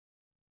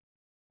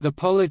The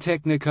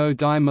Politecnico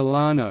di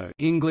Milano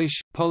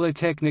 (English,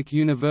 Polytechnic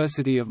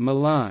University of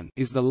Milan)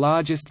 is the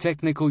largest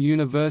technical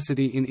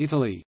university in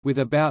Italy, with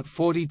about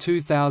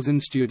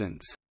 42,000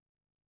 students.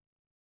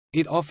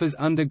 It offers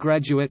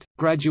undergraduate,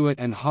 graduate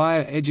and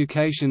higher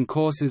education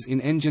courses in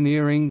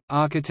engineering,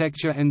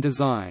 architecture and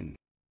design.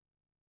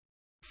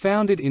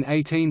 Founded in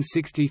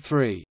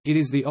 1863, it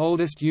is the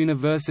oldest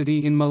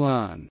university in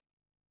Milan.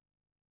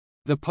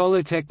 The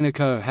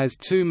Polytecnico has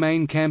two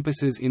main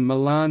campuses in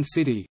Milan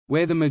city,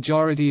 where the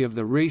majority of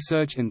the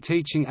research and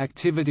teaching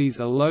activities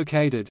are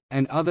located,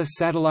 and other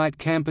satellite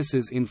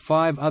campuses in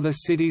 5 other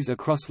cities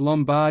across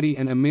Lombardy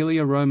and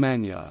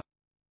Emilia-Romagna.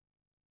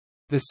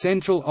 The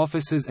central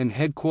offices and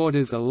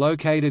headquarters are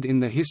located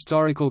in the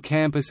historical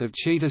campus of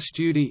Città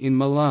Studi in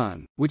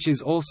Milan, which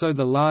is also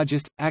the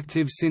largest,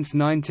 active since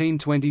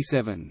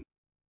 1927.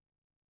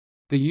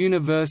 The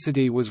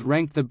university was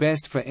ranked the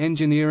best for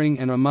engineering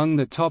and among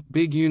the top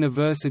big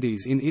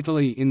universities in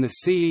Italy in the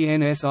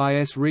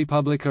CENSIS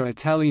Repubblica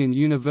Italian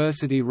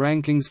University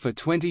rankings for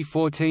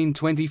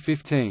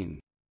 2014–2015.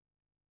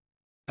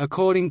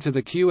 According to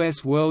the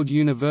QS World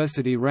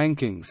University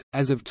Rankings,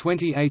 as of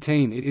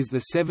 2018 it is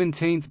the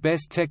 17th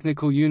best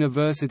technical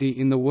university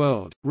in the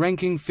world,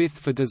 ranking 5th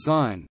for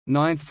design,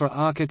 9th for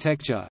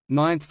architecture,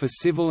 9th for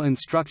civil and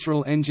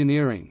structural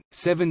engineering,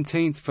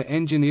 17th for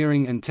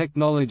engineering and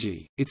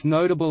technology. Its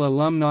notable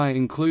alumni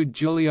include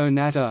Giulio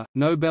Natta,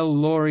 Nobel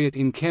laureate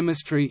in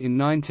chemistry in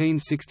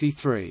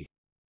 1963.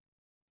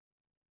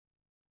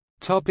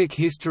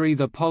 History.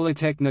 The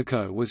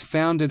Polytecnico was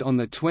founded on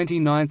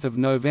 29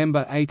 November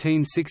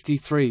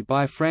 1863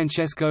 by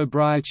Francesco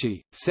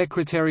Briaci,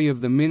 Secretary of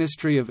the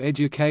Ministry of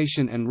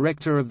Education and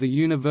Rector of the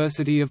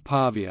University of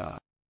Pavia.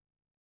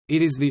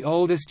 It is the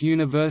oldest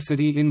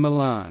university in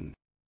Milan.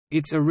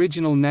 Its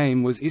original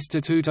name was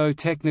Istituto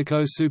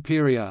Tecnico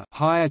Superiore,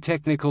 Higher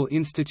Technical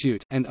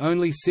Institute, and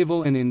only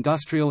civil and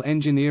industrial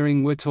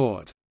engineering were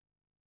taught.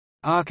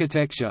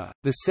 Architecture,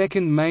 the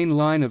second main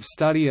line of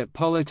study at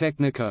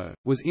Polytecnico,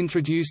 was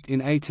introduced in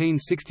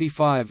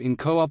 1865 in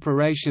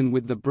cooperation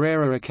with the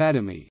Brera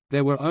Academy.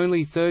 There were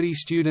only 30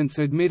 students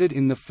admitted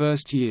in the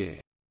first year.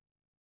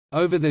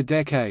 Over the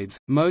decades,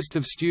 most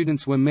of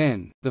students were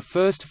men. The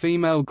first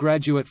female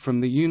graduate from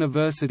the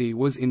university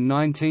was in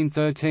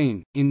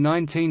 1913. In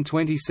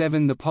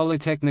 1927, the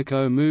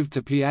Polytecnico moved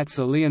to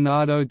Piazza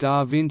Leonardo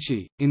da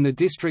Vinci, in the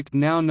district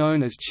now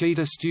known as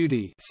Città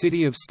Studi,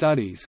 City of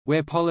Studies,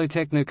 where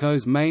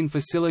Polytecnico's main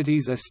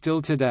facilities are still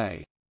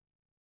today.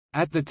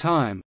 At the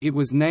time, it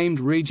was named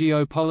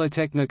Regio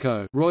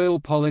Politecnico, Royal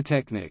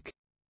Polytechnic.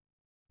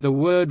 The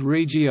word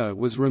Regio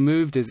was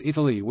removed as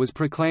Italy was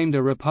proclaimed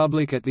a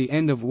republic at the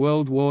end of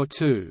World War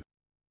II.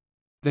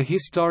 The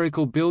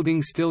historical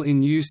building still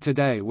in use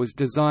today was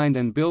designed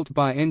and built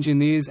by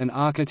engineers and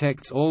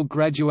architects all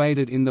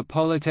graduated in the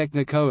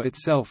Polytecnico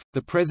itself.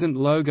 The present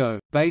logo,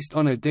 based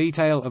on a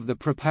detail of the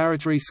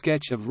preparatory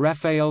sketch of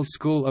Raphael's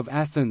School of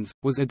Athens,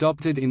 was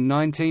adopted in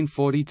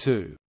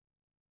 1942.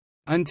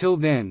 Until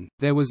then,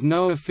 there was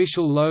no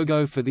official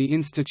logo for the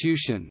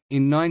institution.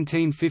 In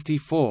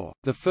 1954,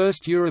 the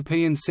first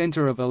European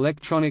Centre of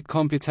Electronic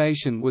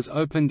Computation was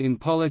opened in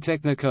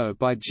Polytecnico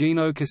by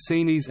Gino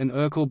Cassinis and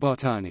Ercole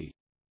Bottani.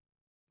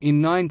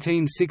 In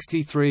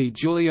 1963,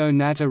 Giulio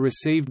Natta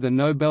received the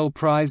Nobel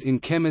Prize in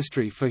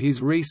Chemistry for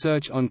his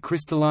research on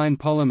crystalline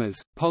polymers,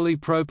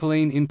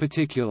 polypropylene in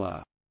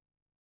particular.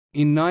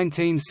 In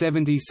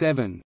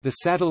 1977, the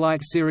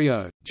satellite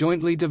Sirio,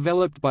 jointly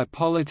developed by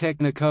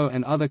Polytecnico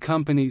and other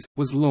companies,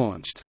 was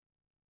launched.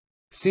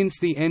 Since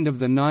the end of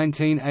the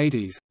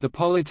 1980s, the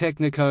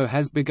Polytecnico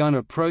has begun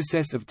a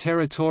process of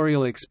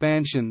territorial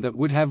expansion that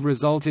would have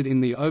resulted in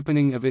the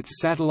opening of its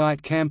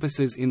satellite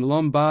campuses in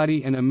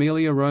Lombardy and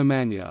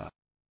Emilia-Romagna.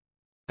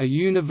 A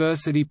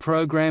university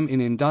program in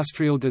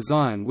industrial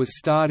design was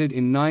started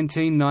in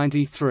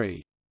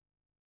 1993.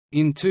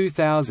 In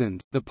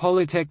 2000, the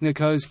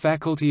Polytecnico's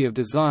Faculty of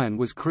Design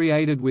was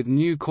created with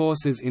new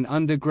courses in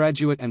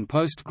undergraduate and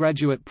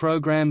postgraduate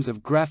programs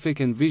of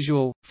graphic and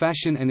visual,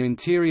 fashion and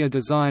interior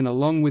design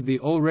along with the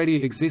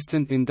already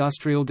existent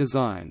industrial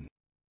design.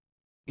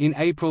 In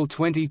April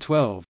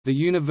 2012, the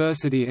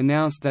university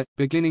announced that,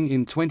 beginning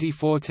in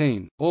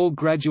 2014, all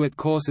graduate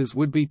courses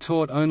would be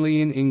taught only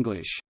in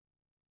English.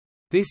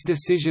 This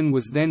decision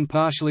was then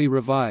partially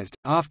revised,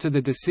 after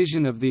the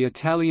decision of the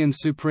Italian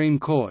Supreme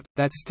Court,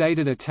 that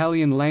stated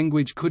Italian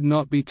language could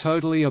not be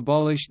totally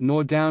abolished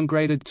nor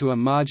downgraded to a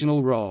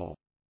marginal role.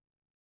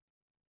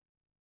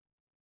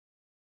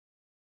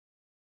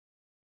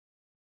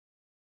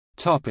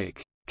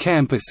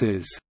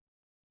 Campuses.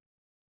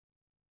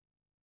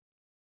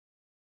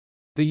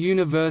 The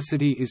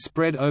university is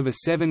spread over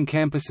 7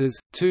 campuses,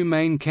 2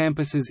 main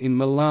campuses in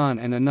Milan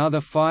and another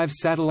 5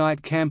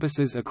 satellite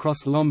campuses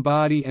across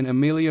Lombardy and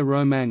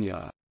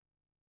Emilia-Romagna.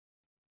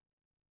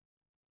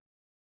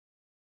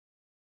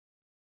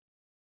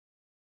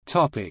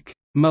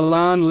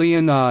 Milan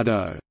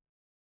Leonardo.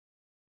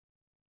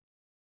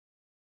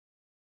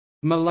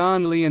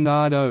 Milan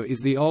Leonardo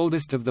is the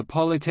oldest of the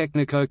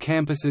Polytecnico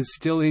campuses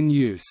still in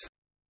use.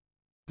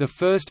 The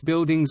first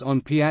buildings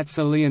on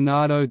Piazza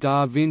Leonardo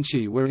da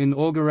Vinci were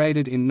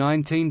inaugurated in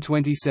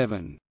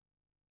 1927.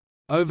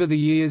 Over the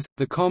years,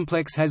 the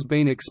complex has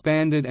been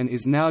expanded and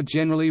is now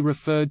generally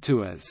referred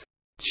to as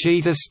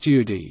Città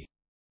Studi,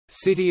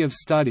 City of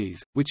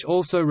Studies, which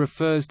also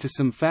refers to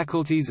some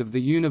faculties of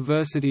the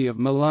University of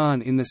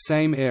Milan in the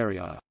same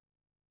area.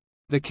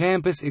 The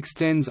campus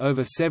extends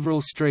over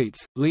several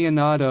streets: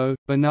 Leonardo,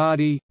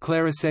 Bernardi,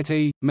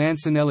 Claricetti,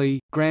 Mancinelli,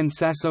 Gran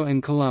Sasso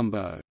and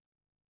Colombo.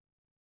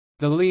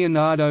 The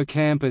Leonardo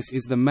campus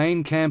is the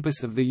main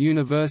campus of the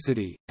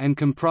university, and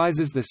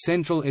comprises the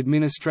central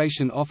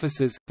administration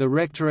offices, the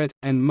rectorate,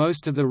 and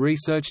most of the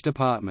research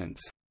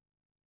departments.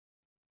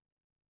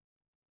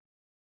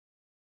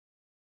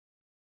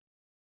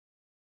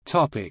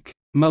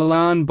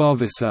 Milan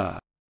Bovisa.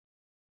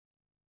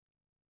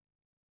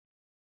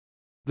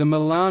 The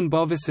Milan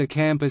Bovisa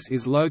campus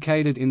is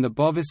located in the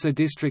Bovisa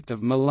district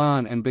of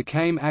Milan and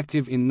became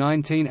active in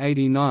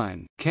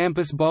 1989.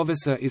 Campus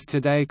Bovisa is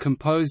today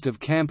composed of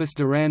Campus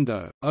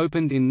Durando,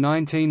 opened in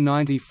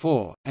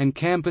 1994, and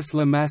Campus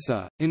La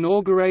Massa,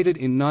 inaugurated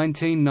in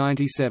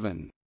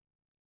 1997.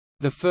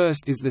 The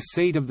first is the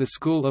seat of the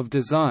School of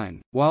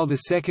Design, while the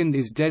second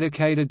is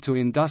dedicated to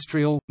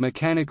industrial,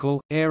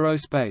 mechanical,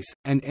 aerospace,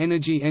 and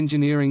energy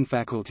engineering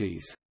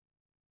faculties.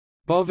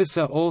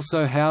 Bovisa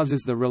also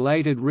houses the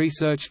related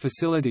research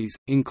facilities,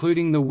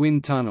 including the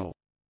wind tunnel.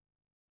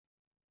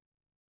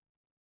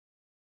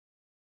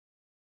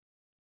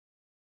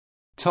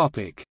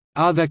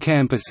 Other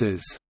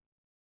campuses.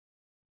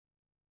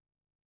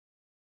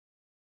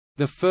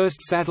 The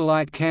first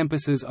satellite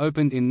campuses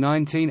opened in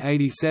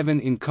 1987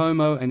 in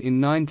Como and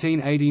in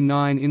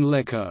 1989 in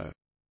Lecco.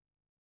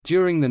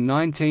 During the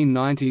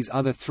 1990s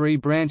other three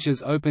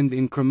branches opened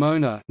in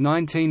Cremona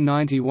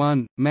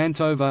 1991,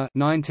 Mantova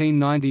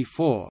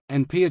 1994,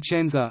 and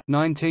Piacenza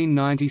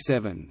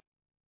 1997.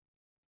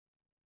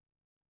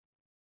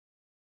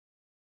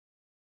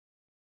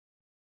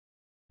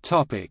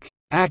 Topic: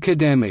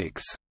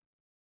 Academics.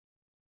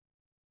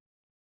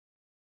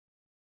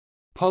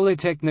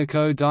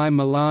 Polytecnico di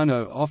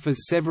Milano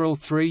offers several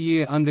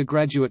 3-year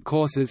undergraduate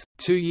courses,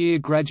 2-year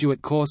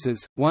graduate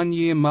courses,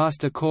 1-year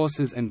master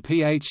courses and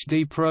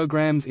PhD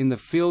programs in the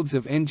fields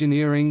of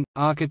engineering,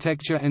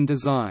 architecture and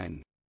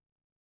design.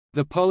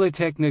 The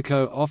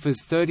Polytechnico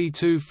offers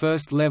 32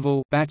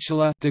 first-level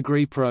bachelor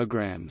degree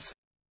programs.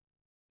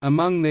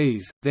 Among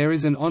these, there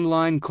is an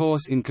online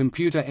course in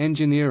computer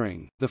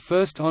engineering, the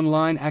first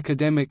online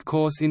academic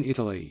course in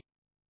Italy.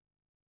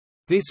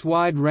 This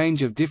wide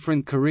range of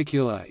different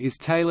curricula is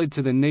tailored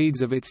to the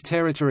needs of its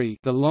territory,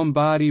 the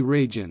Lombardy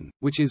region,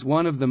 which is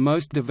one of the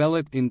most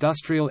developed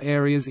industrial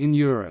areas in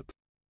Europe.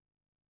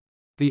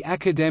 The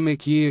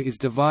academic year is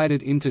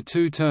divided into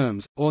 2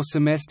 terms, or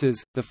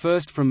semesters, the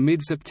first from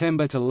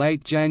mid-September to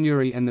late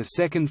January and the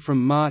second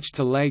from March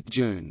to late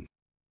June.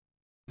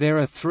 There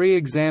are 3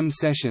 exam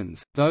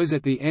sessions, those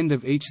at the end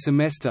of each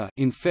semester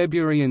in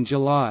February and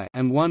July,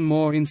 and 1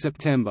 more in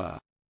September.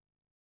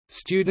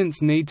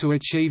 Students need to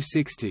achieve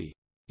 60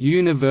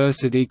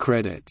 university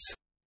credits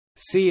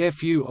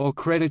CFU or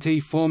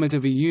crediti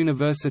formativi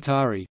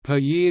universitari per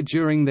year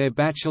during their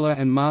bachelor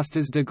and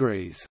master's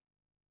degrees.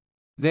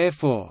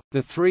 Therefore,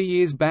 the 3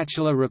 years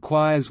bachelor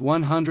requires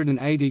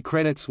 180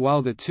 credits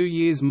while the 2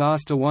 years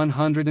master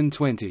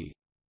 120.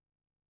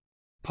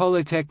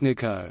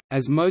 Polytechnico,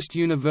 as most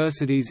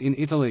universities in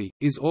Italy,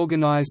 is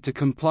organized to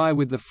comply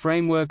with the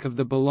framework of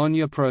the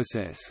Bologna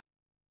process.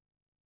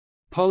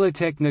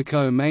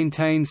 Polytechnico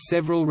maintains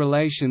several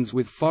relations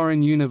with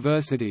foreign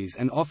universities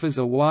and offers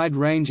a wide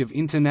range of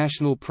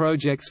international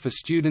projects for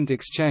student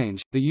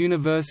exchange. The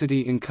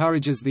university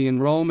encourages the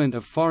enrollment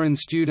of foreign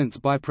students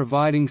by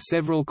providing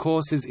several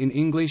courses in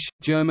English,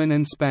 German,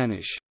 and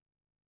Spanish.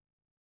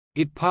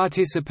 It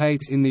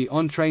participates in the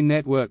Entrée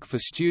network for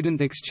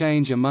student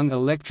exchange among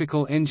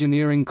electrical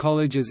engineering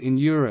colleges in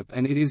Europe,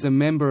 and it is a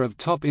member of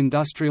Top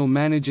Industrial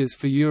Managers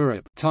for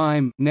Europe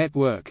 (TIME)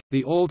 network.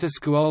 The Alta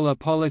Scuola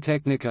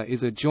Politecnica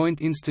is a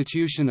joint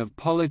institution of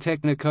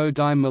Politecnico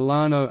di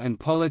Milano and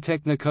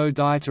Politecnico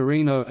di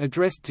Torino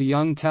addressed to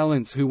young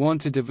talents who want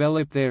to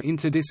develop their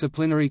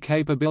interdisciplinary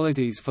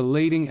capabilities for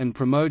leading and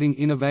promoting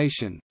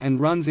innovation,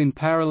 and runs in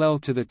parallel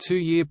to the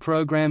 2-year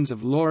programs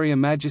of Laurea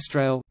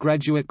Magistrale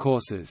graduate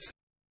courses.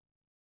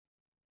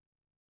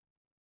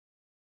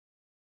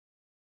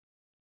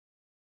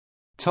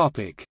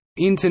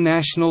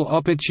 International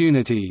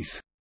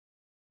opportunities.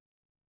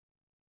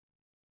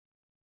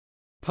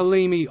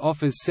 Polimi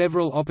offers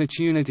several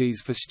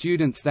opportunities for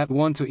students that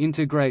want to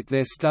integrate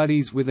their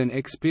studies with an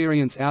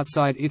experience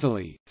outside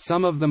Italy.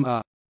 Some of them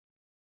are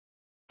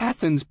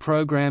Athens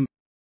Program,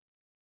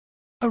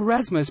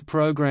 Erasmus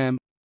Program,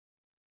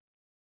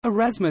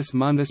 Erasmus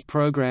Mundus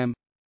Program,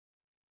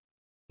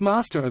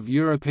 Master of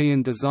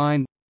European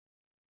Design,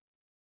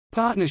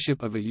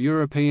 Partnership of a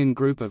European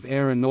Group of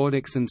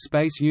Aeronautics and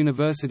Space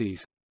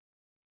Universities,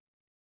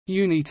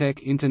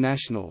 Unitec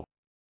International.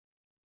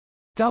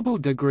 Double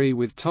degree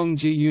with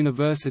Tongji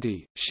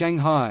University,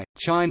 Shanghai,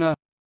 China.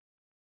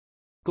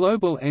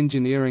 Global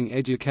Engineering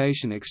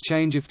Education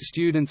Exchange.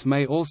 Students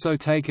may also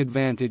take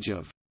advantage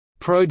of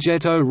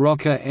Progetto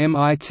Rocca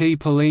MIT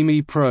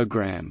Polimi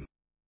program,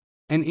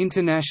 an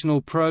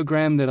international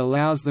program that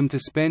allows them to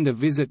spend a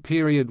visit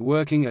period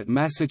working at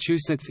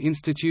Massachusetts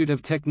Institute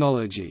of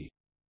Technology.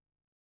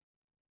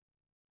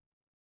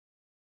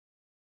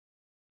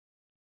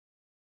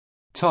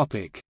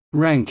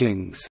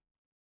 Rankings.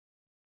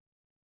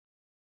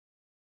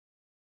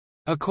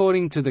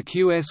 According to the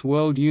QS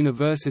World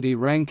University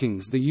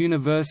Rankings, the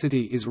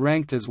university is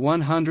ranked as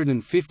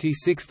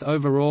 156th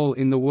overall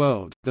in the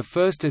world, the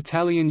first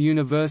Italian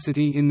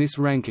university in this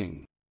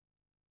ranking.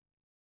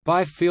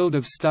 By field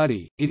of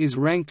study, it is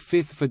ranked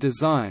 5th for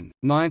design,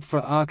 9th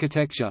for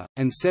architecture,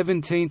 and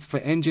 17th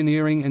for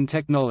engineering and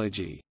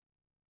technology.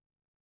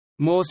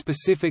 More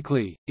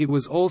specifically, it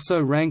was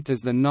also ranked as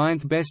the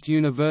 9th best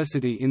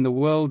university in the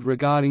world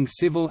regarding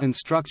civil and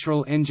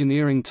structural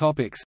engineering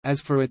topics.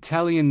 As for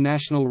Italian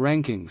national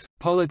rankings,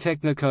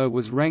 Politecnico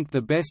was ranked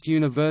the best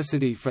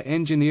university for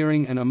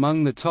engineering and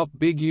among the top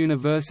big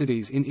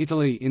universities in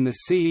Italy in the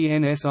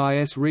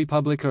CENSIS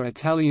Repubblica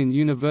Italian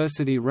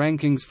University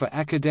rankings for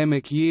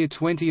academic year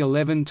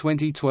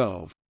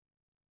 2011-2012.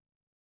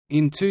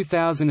 In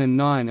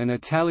 2009, an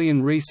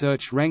Italian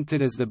research ranked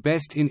it as the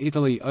best in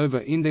Italy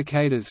over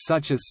indicators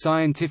such as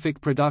scientific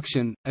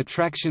production,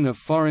 attraction of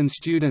foreign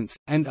students,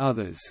 and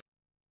others.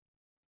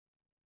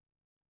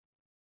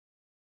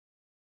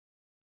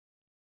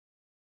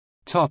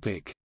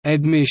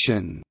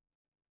 Admission.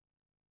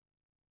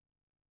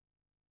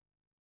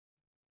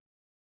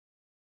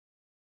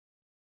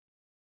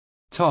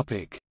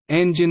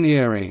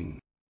 Engineering.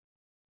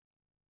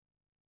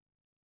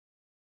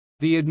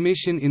 The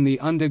admission in the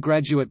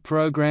undergraduate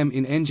program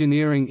in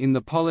engineering in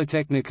the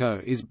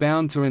Polytechnico is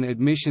bound to an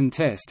admission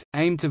test,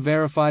 aimed to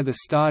verify the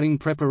starting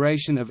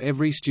preparation of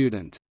every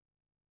student.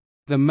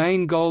 The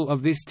main goal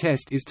of this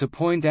test is to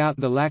point out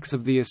the lacks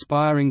of the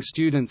aspiring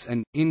students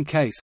and, in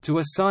case, to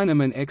assign them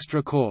an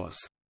extra course.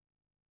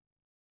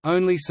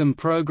 Only some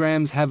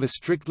programs have a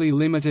strictly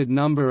limited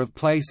number of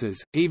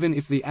places, even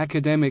if the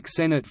Academic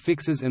Senate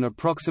fixes an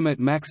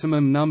approximate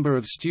maximum number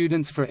of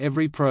students for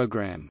every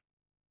program.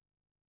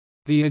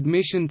 The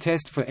admission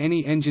test for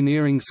any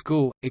engineering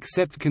school,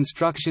 except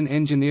construction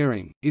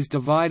engineering, is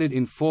divided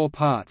in 4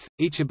 parts,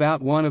 each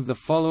about one of the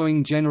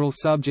following general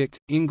subject: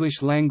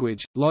 English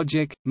language,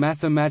 logic,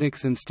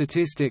 mathematics and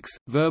statistics,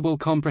 verbal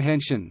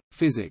comprehension,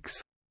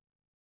 physics.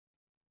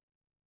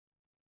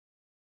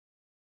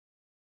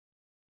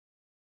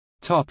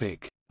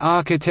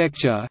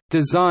 Architecture,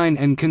 design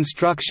and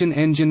construction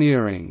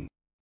engineering.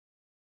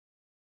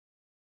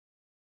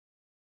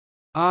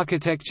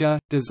 Architecture,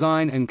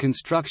 design and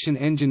construction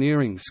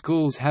engineering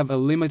schools have a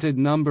limited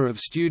number of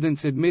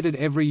students admitted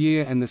every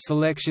year, and the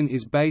selection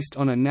is based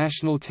on a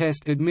national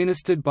test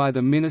administered by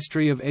the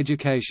Ministry of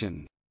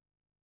Education.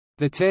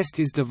 The test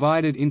is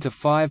divided into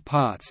 5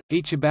 parts,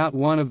 each about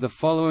one of the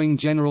following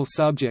general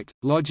subject: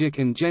 logic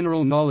and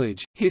general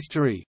knowledge,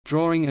 history,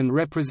 drawing and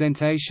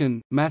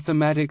representation,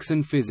 mathematics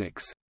and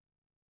physics.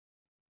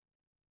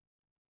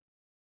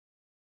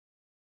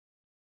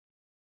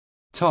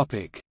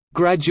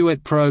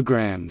 Graduate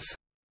programs.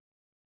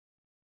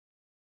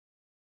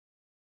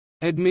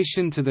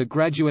 Admission to the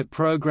graduate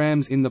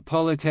programs in the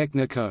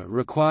Polytechnico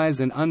requires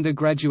an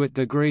undergraduate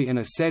degree and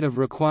a set of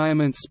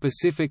requirements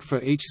specific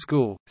for each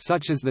school,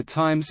 such as the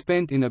time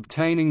spent in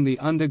obtaining the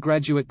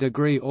undergraduate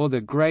degree or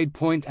the grade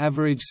point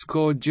average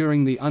scored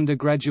during the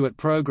undergraduate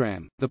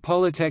program. The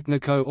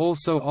Polytechnico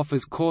also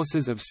offers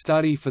courses of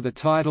study for the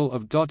title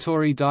of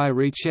Dottori di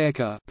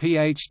Ricerca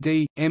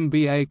 (PhD),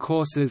 MBA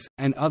courses,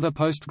 and other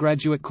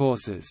postgraduate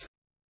courses.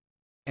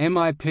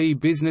 MIP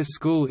Business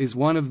School is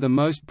one of the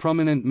most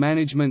prominent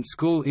management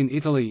school in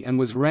Italy and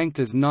was ranked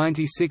as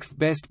 96th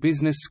best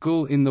business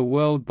school in the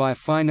world by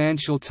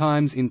Financial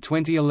Times in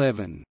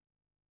 2011.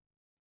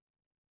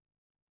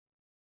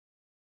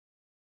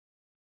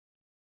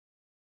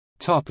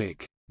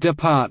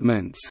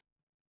 Departments.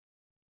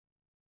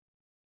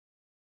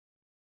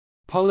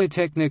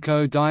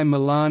 Politecnico di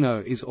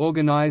Milano is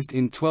organized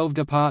in 12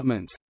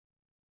 departments.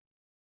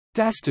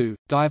 DASTU,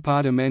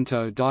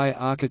 Dipartimento di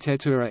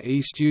Architettura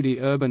e Studi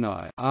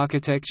Urbani,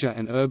 Architecture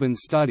and Urban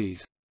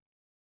Studies.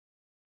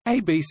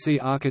 ABC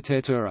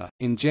Architettura,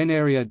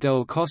 Ingegneria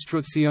delle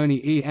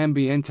Costruzioni e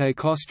Ambiente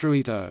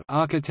Costruito,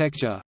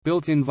 Architecture,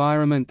 Built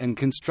Environment and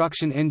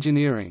Construction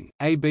Engineering,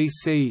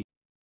 ABC.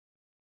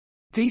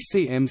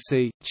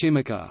 DCMC,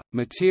 Chimica,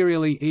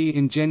 Materiali e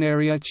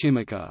Ingegneria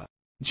Chimica,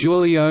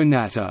 Giulio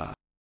Natta,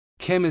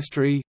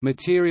 Chemistry,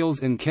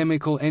 Materials and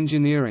Chemical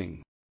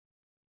Engineering.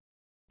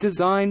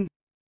 Design.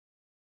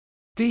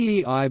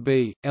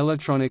 DEIB,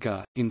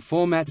 Elettronica,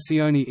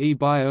 Informazioni e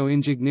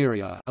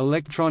Bioingegneria,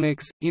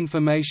 Electronics,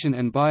 Information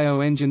and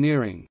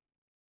Bioengineering.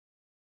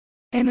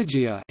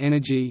 Energia,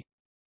 Energy.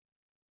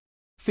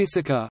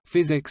 Fisica,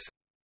 Physics.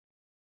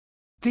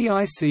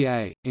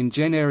 DICA,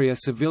 Ingegneria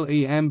Civil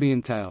e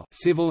Ambientale,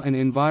 Civil and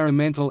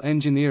Environmental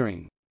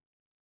Engineering.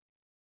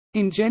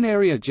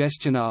 Ingegneria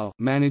Gestionale,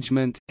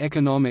 Management,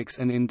 Economics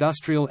and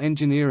Industrial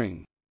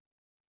Engineering.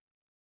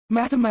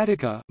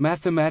 Matematica,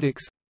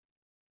 mathematics.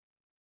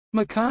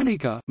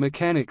 Meccanica,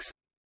 mechanics.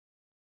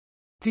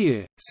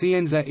 DIA,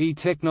 Scienze e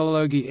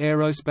Tecnologie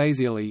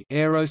Aerospaziali,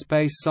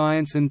 aerospace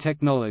science and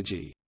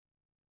technology.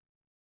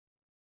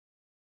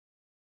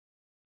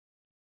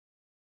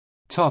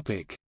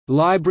 Topic: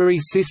 Library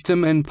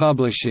system and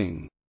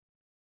publishing.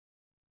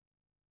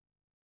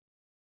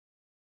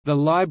 The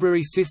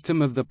library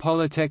system of the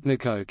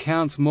Polytechnico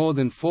counts more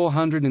than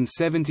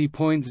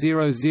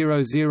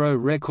 470,000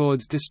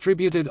 records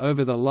distributed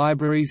over the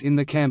libraries in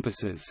the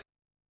campuses.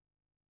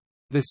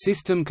 The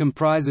system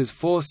comprises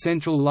 4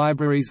 central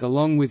libraries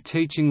along with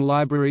teaching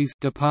libraries,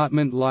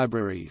 department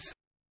libraries.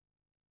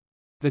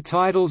 The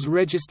titles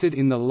registered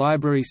in the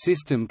library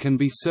system can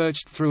be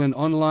searched through an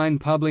online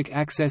public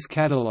access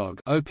catalogue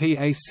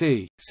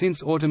 (OPAC).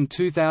 Since autumn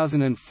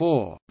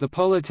 2004, the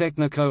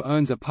Polytechnico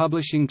owns a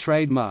publishing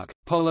trademark,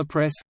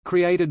 Polypress,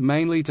 created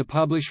mainly to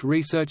publish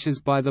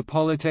researches by the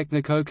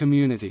Polytechnico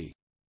community.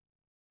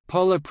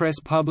 Polypress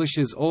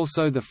publishes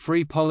also the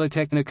free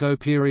Polytechnico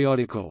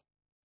periodical.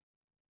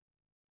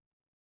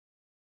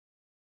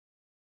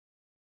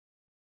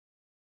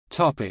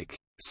 Topic: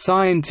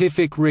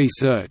 Scientific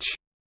research.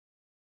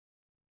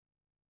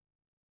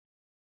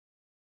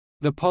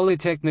 The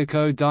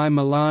Politecnico di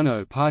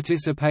Milano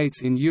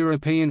participates in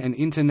European and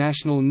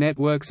international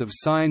networks of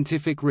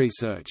scientific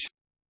research.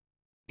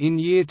 In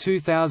year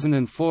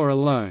 2004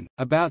 alone,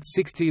 about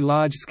 60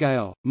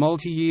 large-scale,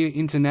 multi-year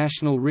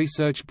international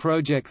research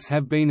projects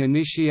have been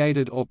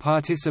initiated or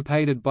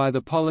participated by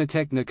the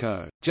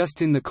Politecnico,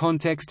 just in the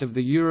context of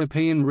the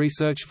European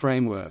Research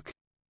Framework.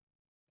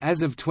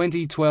 As of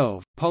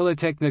 2012,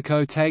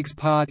 Polytechnico takes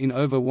part in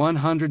over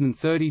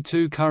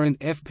 132 current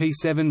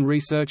FP7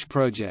 research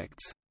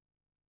projects.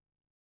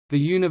 The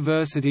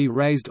university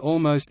raised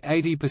almost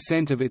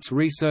 80% of its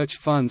research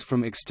funds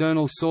from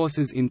external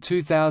sources in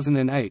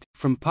 2008,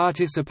 from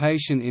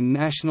participation in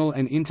national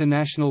and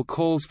international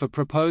calls for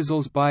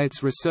proposals by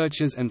its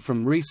researchers and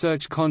from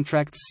research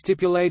contracts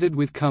stipulated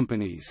with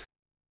companies.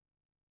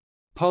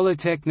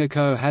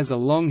 Polytechnico has a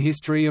long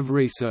history of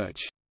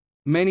research.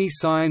 Many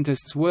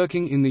scientists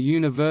working in the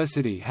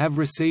university have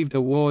received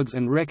awards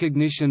and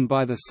recognition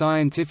by the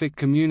scientific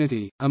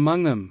community,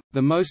 among them,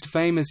 the most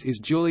famous is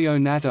Giulio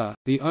Natta,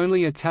 the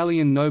only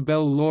Italian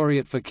Nobel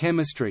laureate for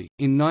chemistry,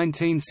 in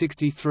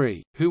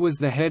 1963, who was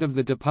the head of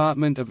the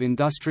Department of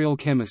Industrial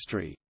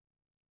Chemistry.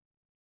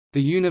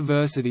 The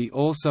university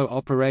also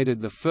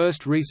operated the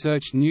first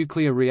research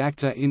nuclear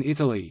reactor in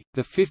Italy,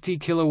 the 50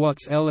 kW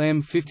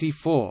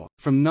LM54,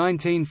 from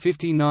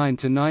 1959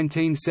 to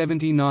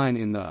 1979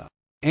 in the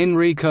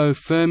Enrico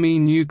Fermi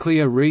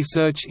Nuclear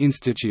Research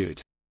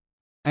Institute,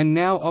 and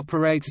now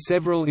operates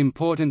several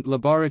important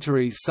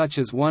laboratories such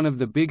as one of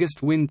the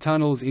biggest wind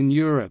tunnels in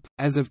Europe.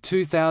 As of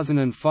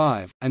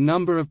 2005, a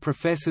number of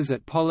professors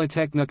at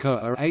Polytechnico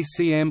are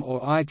ACM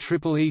or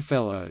IEEE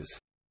Fellows.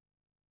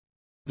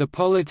 The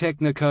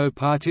Polytechnico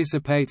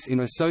participates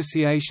in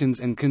associations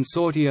and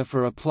consortia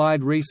for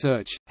applied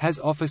research, has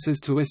offices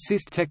to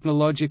assist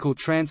technological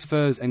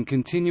transfers and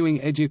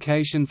continuing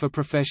education for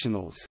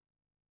professionals.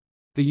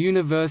 The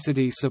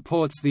university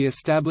supports the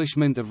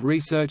establishment of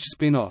research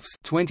spin-offs,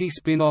 20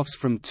 spin-offs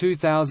from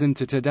 2000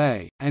 to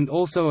today, and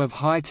also of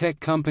high-tech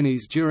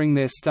companies during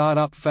their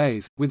startup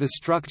phase, with a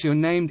structure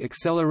named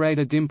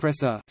Accelerator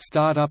d'Impresa,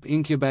 Startup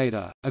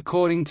Incubator.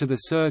 According to the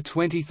SIR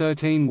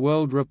 2013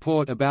 World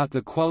Report about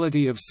the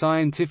quality of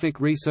scientific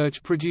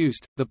research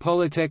produced, the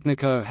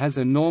Polytechnico has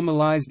a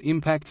normalized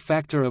impact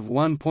factor of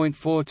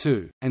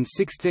 1.42, and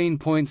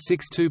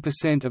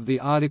 16.62% of the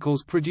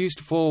articles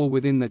produced fall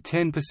within the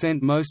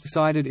 10% most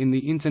cited in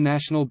the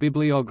international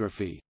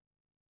bibliography.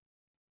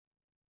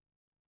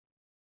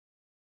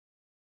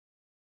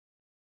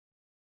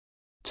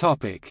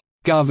 Topic: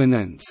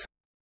 Governance.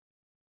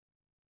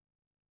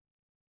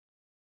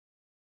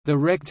 The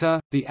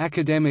Rector, the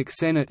Academic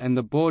Senate and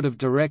the Board of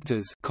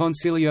Directors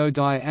Consiglio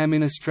di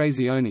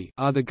Amministrazione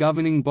are the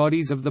governing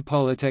bodies of the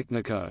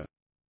Polytechnico.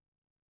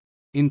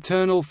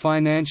 Internal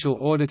financial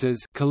auditors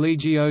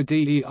Collegio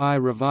dei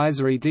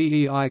Revisori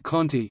dei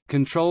Conti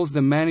controls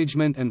the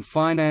management and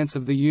finance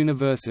of the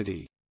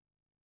university.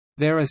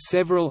 There are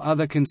several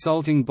other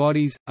consulting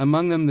bodies,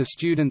 among them the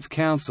Students'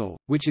 Council,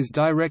 which is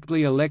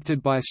directly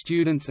elected by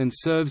students and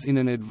serves in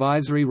an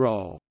advisory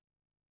role.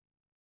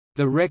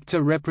 The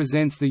Rector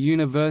represents the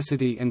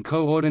university and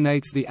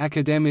coordinates the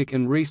academic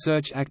and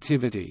research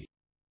activity.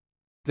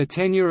 The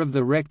tenure of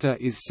the Rector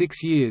is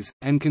 6 years,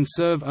 and can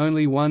serve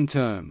only one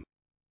term.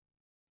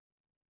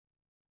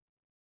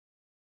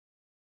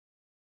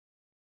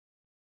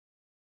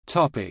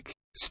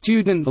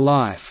 Student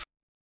life.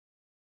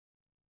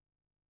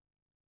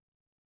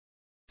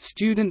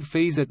 Student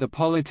fees at the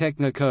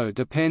Polytechnico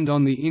depend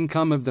on the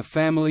income of the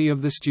family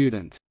of the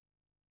student.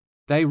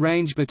 They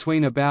range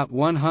between about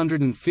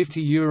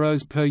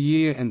 €150 per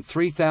year and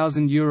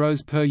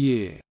 €3,000 per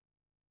year.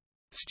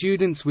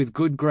 Students with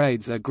good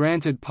grades are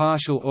granted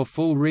partial or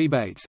full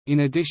rebates, in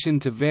addition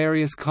to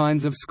various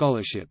kinds of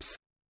scholarships.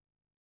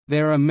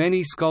 There are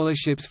many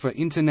scholarships for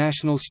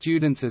international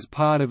students as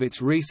part of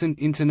its recent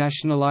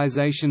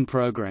internationalization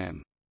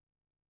program.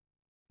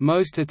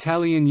 Most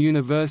Italian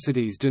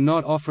universities do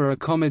not offer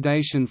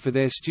accommodation for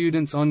their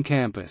students on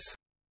campus.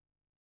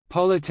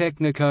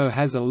 Polytechnico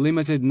has a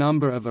limited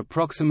number of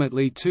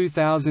approximately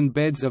 2,000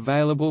 beds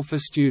available for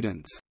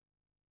students.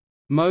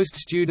 Most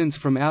students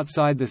from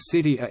outside the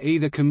city are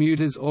either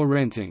commuters or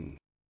renting.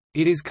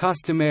 It is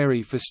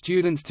customary for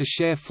students to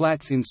share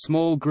flats in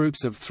small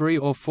groups of 3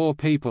 or 4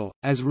 people,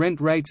 as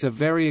rent rates are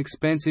very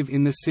expensive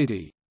in the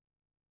city.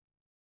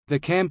 The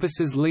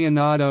campuses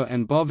Leonardo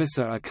and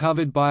Bovisa are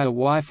covered by a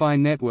Wi-Fi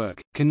network,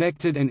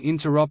 connected and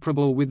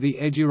interoperable with the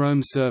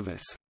EduRome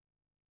service.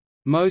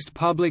 Most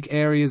public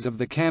areas of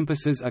the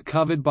campuses are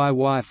covered by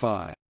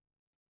Wi-Fi.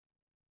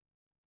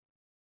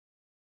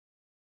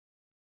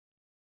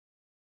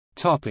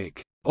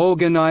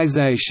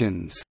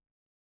 Organizations.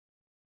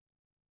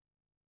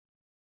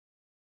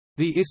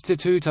 The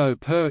Istituto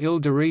per il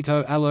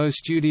Diritto allo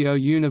Studio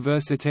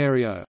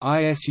Universitario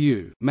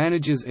 (ISU)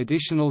 manages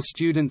additional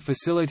student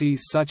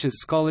facilities such as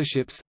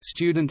scholarships,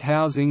 student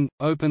housing,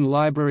 open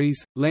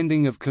libraries,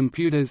 lending of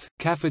computers,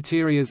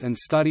 cafeterias and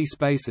study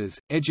spaces.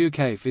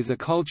 EduCafe is a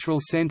cultural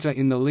center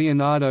in the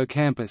Leonardo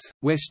campus,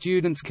 where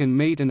students can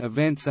meet and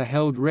events are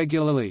held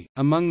regularly.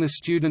 Among the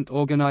student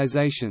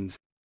organizations,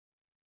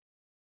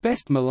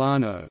 Best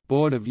Milano,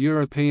 Board of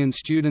European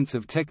Students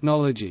of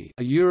Technology,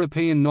 a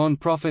European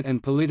non-profit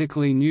and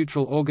politically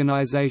neutral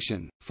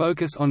organization,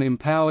 focus on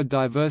empowered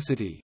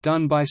diversity,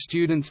 done by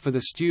students for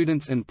the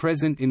students and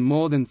present in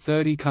more than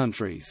 30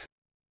 countries.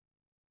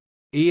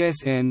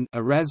 ESN,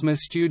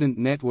 Erasmus Student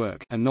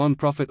Network, a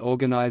non-profit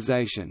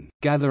organization,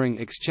 gathering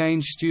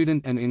exchange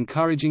student and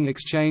encouraging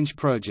exchange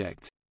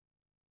project.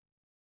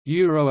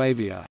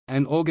 Euroavia,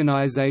 an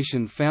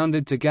organization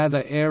founded to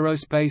gather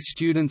aerospace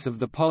students of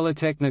the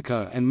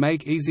Polytechnico and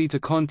make easy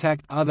to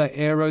contact other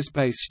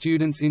aerospace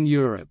students in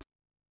Europe.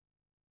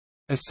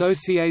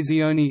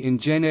 Associazione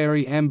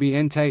Ingegneri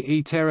Ambiente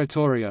e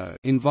Territorio,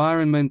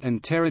 Environment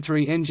and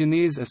Territory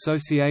Engineers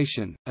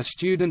Association, a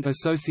student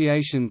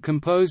association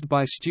composed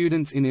by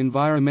students in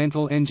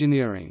environmental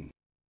engineering.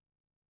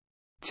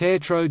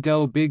 Teatro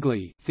del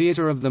Bigli,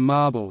 Theatre of the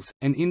Marbles,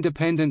 an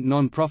independent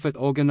non-profit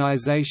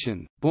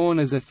organization, born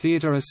as a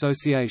theatre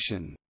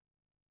association.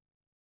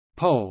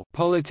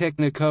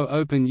 Polytechnico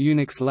Open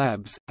Unix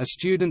Labs, a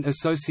student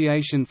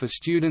association for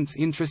students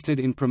interested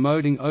in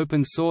promoting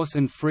open source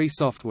and free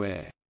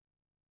software.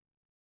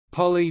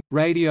 Poly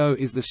Radio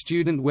is the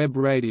student web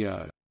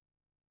radio.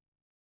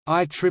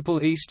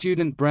 IEEE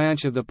student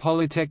branch of the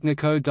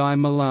Politecnico di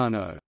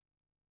Milano.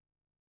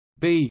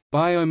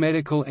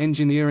 Biomedical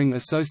Engineering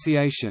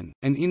Association,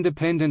 an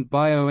independent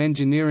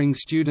bioengineering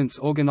students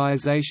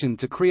organization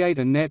to create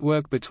a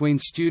network between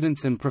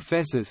students and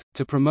professors,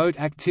 to promote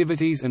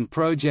activities and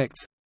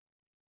projects.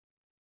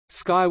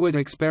 Skyward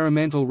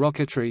Experimental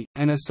Rocketry,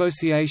 an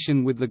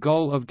association with the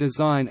goal of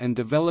design and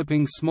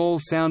developing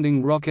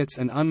small-sounding rockets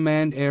and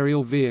unmanned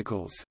aerial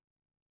vehicles.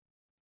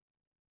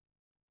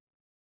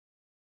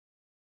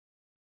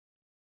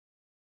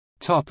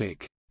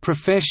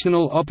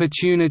 Professional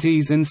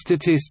opportunities and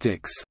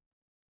statistics.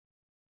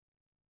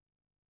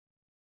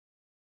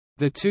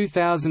 The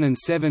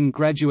 2007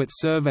 graduate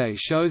survey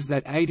shows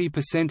that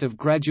 80% of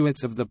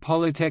graduates of the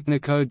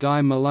Politecnico di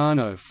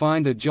Milano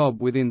find a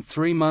job within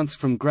 3 months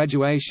from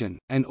graduation,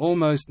 and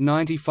almost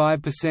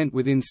 95%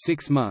 within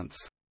 6 months.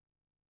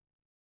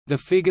 The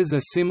figures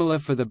are similar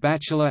for the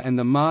bachelor and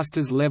the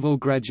master's level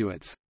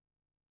graduates.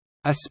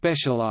 A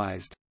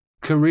specialized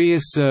career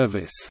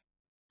service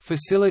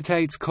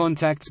facilitates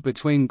contacts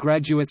between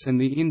graduates and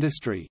the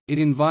industry. It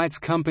invites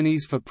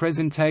companies for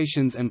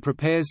presentations and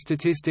prepares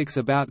statistics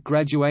about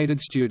graduated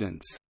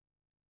students.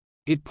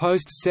 It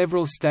posts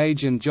several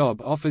stage and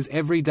job offers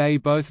every day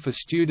both for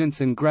students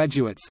and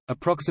graduates.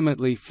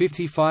 Approximately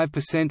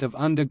 55% of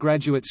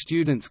undergraduate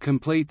students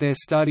complete their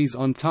studies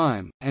on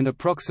time, and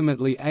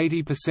approximately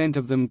 80%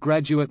 of them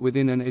graduate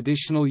within an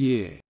additional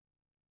year.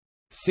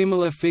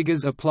 Similar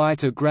figures apply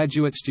to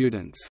graduate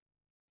students.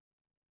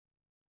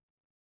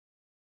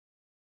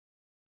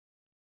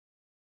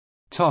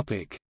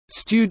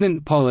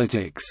 Student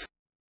politics.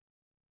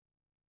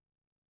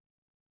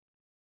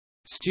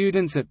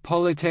 Students at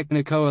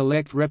Polytechnico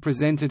elect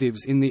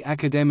representatives in the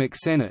Academic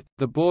Senate,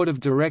 the Board of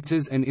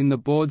Directors and in the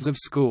boards of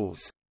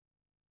schools.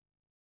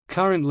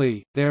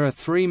 Currently, there are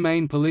 3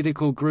 main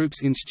political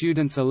groups in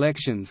students'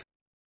 elections.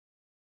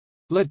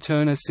 La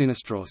Terna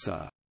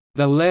Sinistrosa,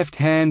 the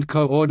left-hand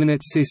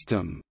coordinate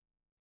system,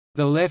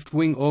 the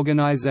left-wing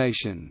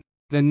organization.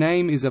 The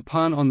name is a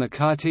pun on the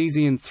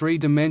Cartesian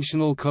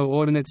three-dimensional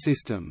coordinate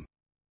system.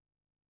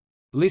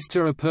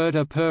 Lista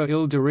aperta per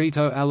il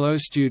diritto allo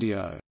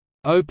studio,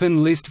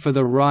 open list for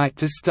the right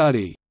to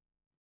study,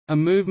 a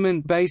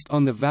movement based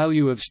on the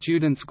value of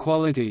students'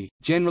 quality,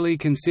 generally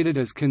considered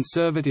as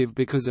conservative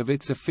because of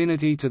its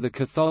affinity to the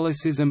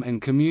Catholicism and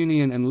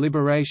communion and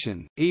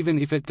liberation, even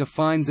if it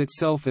defines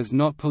itself as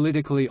not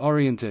politically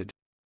oriented.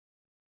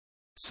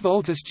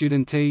 Svolta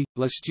Studenti,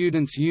 la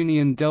Students'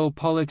 Union del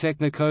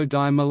Politecnico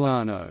di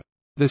Milano.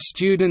 the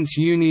Students'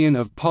 Union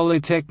of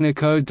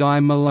Politecnico di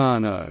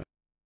Milano,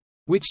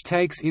 which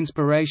takes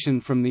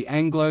inspiration from the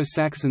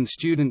Anglo-Saxon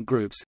student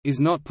groups, is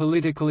not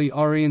politically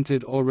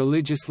oriented or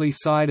religiously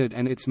sided,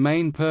 and its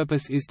main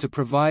purpose is to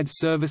provide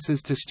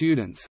services to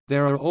students.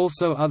 There are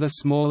also other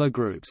smaller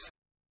groups.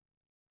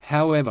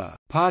 However,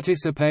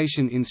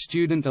 participation in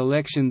student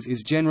elections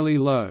is generally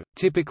low,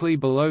 typically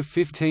below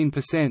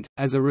 15%,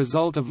 as a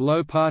result of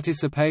low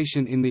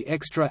participation in the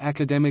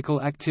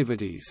extra-academical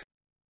activities.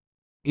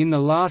 In the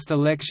last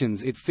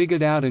elections it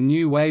figured out a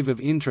new wave of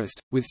interest,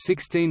 with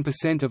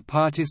 16% of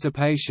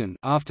participation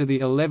after the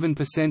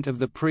 11% of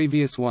the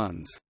previous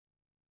ones.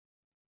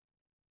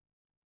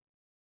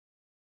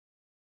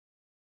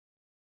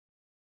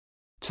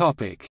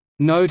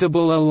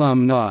 Notable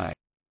alumni: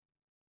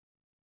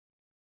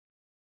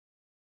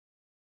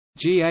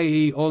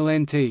 Gae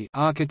Orlenti,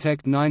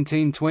 architect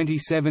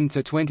 1927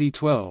 to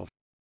 2012.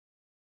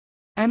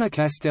 Anna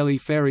Castelli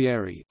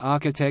Ferrieri,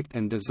 architect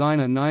and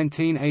designer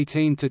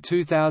 1918 to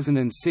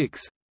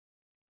 2006.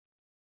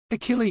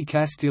 Achille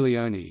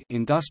Castiglione,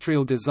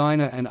 industrial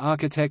designer and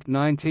architect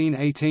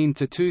 1918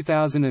 to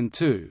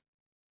 2002.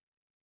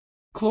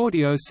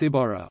 Claudio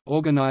Ciborra,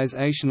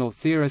 organizational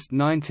theorist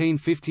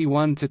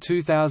 1951 to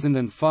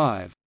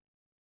 2005.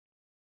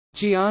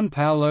 Gian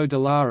Paolo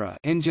Dallara,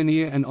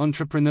 engineer and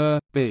entrepreneur,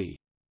 b.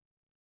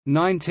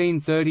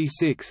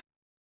 1936.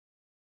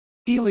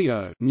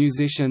 Elio,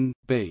 musician,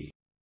 b.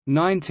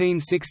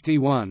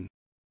 1961.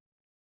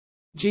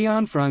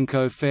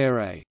 Gianfranco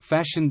Ferre,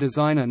 fashion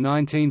designer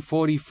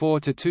 1944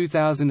 to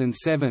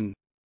 2007.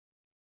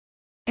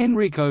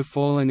 Enrico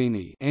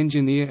Forlanini,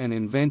 engineer and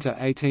inventor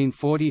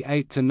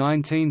 1848 to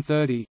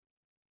 1930.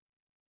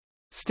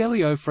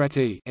 Stelio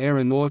Fratti,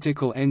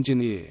 aeronautical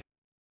engineer.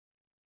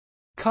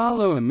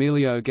 Carlo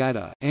Emilio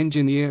Gadda,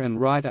 engineer and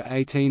writer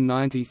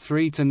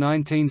 1893 to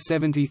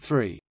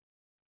 1973.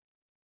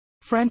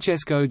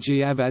 Francesco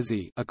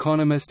Giavazzi,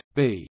 economist,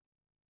 b.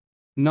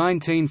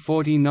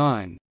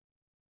 1949.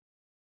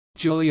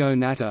 Giulio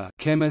Natta,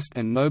 chemist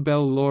and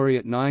Nobel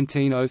laureate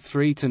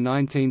 1903 to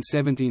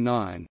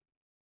 1979.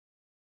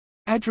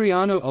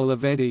 Adriano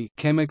Olivetti,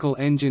 chemical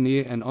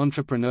engineer and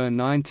entrepreneur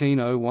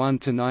 1901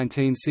 to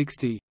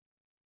 1960.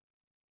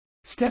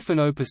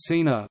 Stefano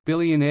Pessina,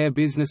 billionaire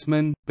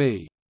businessman,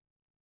 b.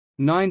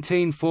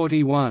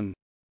 1941.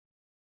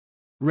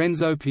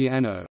 Renzo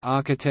Piano,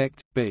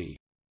 architect, b.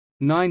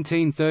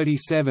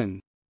 1937.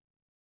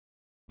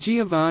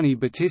 Giovanni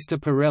Battista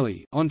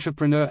Pirelli,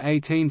 entrepreneur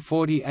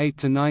 1848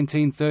 to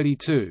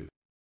 1932.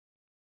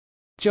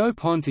 Joe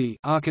Ponti,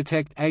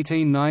 architect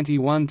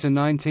 1891 to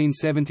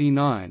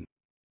 1979.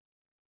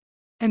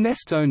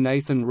 Ernesto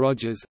Nathan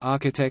Rogers,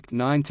 architect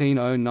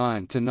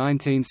 1909 to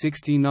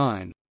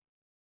 1969.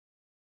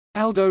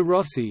 Aldo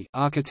Rossi,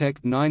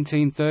 architect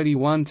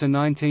 1931 to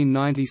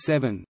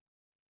 1997.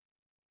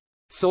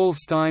 Saul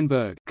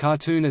Steinberg,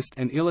 cartoonist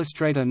and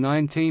illustrator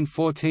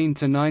 1914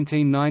 to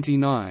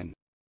 1999.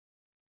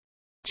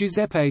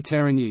 Giuseppe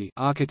Terragni,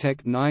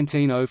 architect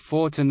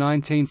 1904 to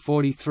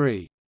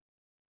 1943.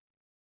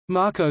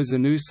 Marco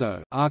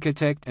Zanuso,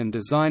 architect and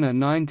designer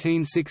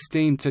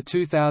 1916 to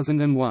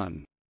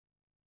 2001.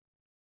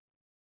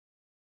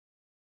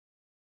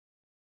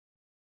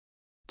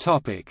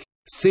 Topic: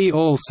 See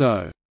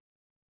also.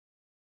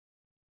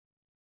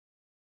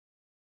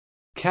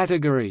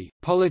 Category: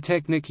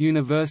 Polytechnic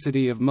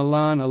University of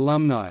Milan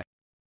alumni.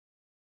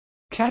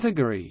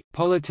 Category: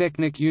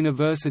 Polytechnic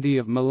University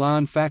of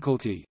Milan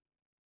faculty.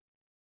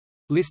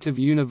 List of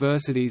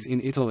universities in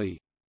Italy.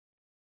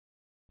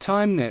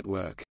 Time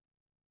network.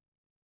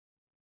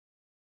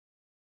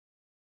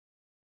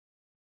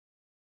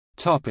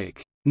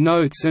 Topic: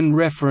 Notes and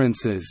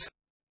references.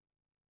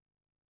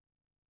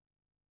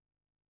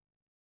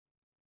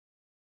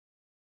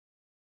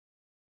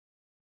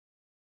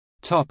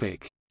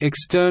 Topic: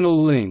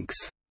 External links.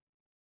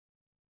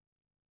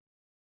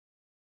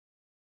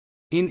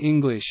 In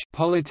English,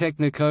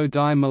 Politecnico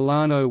di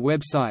Milano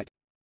website.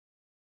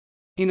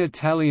 In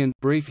Italian,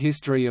 brief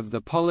history of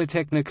the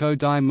Politecnico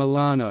di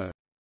Milano.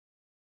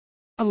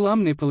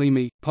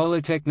 Alumnipolimi,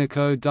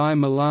 Politecnico di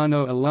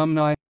Milano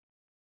alumni.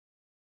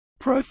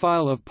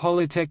 Profile of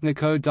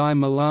Politecnico di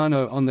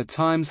Milano on the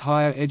Times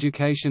Higher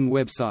Education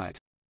website.